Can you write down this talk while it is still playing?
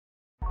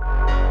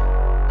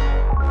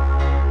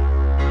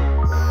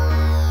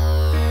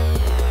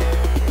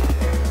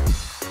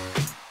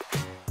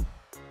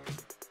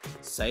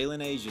Sail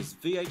in Asia's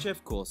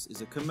VHF course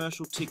is a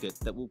commercial ticket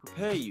that will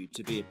prepare you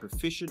to be a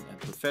proficient and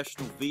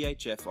professional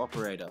VHF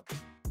operator.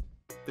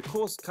 The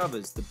course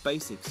covers the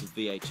basics of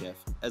VHF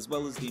as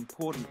well as the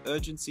important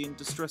urgency and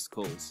distress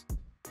calls.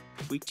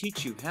 We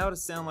teach you how to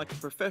sound like a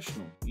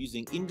professional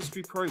using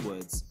industry pro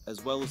words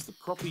as well as the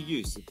proper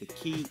use of the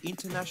key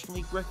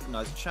internationally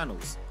recognised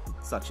channels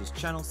such as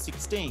Channel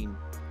 16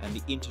 and the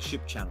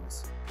intership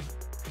channels.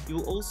 You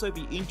will also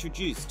be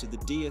introduced to the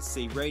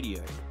DSC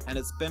radio and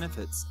its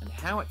benefits and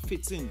how it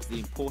fits into the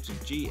important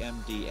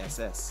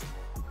GMDSS.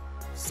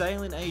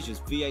 Sail in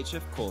Asia's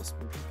VHF course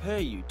will prepare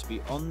you to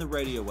be on the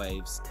radio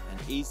waves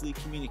and easily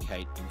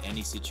communicate in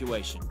any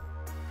situation.